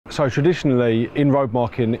So traditionally in road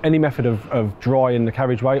marking, any method of drying the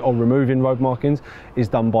carriageway or removing road markings is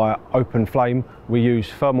done by open flame. We use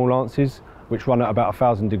thermal lances which run at about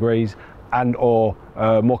 1,000 degrees, and or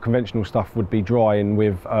more conventional stuff would be drying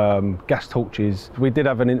with gas torches. We did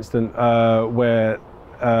have an incident where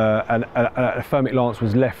a thermic lance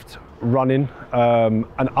was left running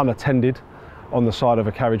and unattended on the side of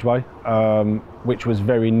a carriageway, which was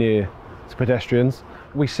very near to pedestrians.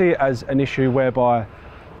 We see it as an issue whereby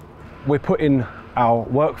we're putting our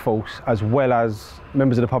workforce as well as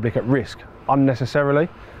members of the public at risk unnecessarily.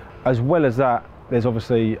 As well as that, there's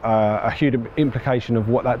obviously a huge implication of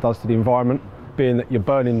what that does to the environment, being that you're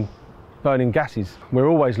burning gases. We're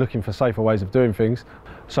always looking for safer ways of doing things.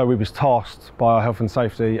 So we was tasked by our health and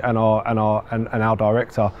safety and our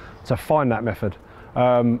director to find that method.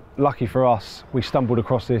 Lucky for us, we stumbled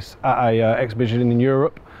across this at a exhibition in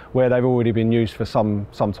Europe where they've already been used for some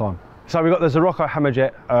time. So we've got the Sirocco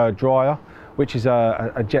Hammerjet dryer, which is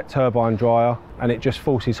a jet turbine dryer, and it just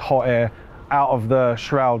forces hot air out of the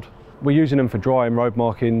shroud. We're using them for drying road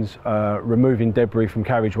markings, removing debris from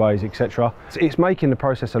carriageways, etc. It's making the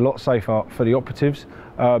process a lot safer for the operatives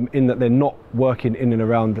in that they're not working in and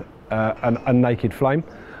around a naked flame.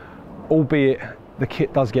 Albeit the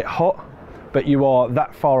kit does get hot, but you are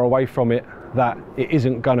that far away from it that it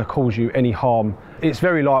isn't going to cause you any harm. It's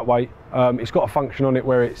very lightweight. It's got a function on it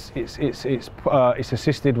where it's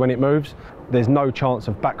assisted when it moves. There's no chance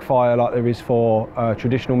of backfire like there is for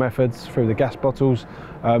traditional methods through the gas bottles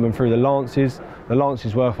and through the lances. The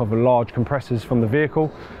lances work off of large compressors from the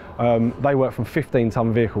vehicle. They work from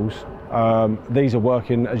 15-ton vehicles. These are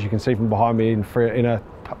working, as you can see from behind me, in a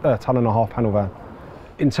 1.5 ton panel van.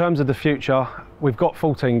 In terms of the future, we've got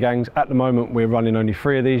 14 gangs. At the moment, we're running only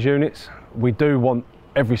 3 of these units. We do want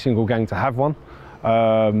every single gang to have one.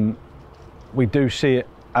 We do see it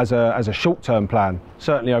as a short-term plan,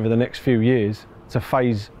 certainly over the next few years, to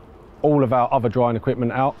phase all of our other drying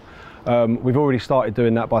equipment out. We've already started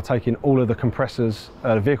doing that by taking all of the compressors,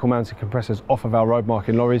 vehicle-mounted compressors, off of our road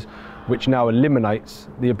marking lorries, which now eliminates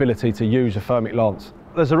the ability to use a thermic lance.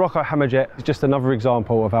 The Sirocco Hammerjet is just another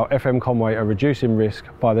example of how FM Conway are reducing risk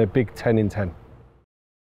by their big 10 in 10.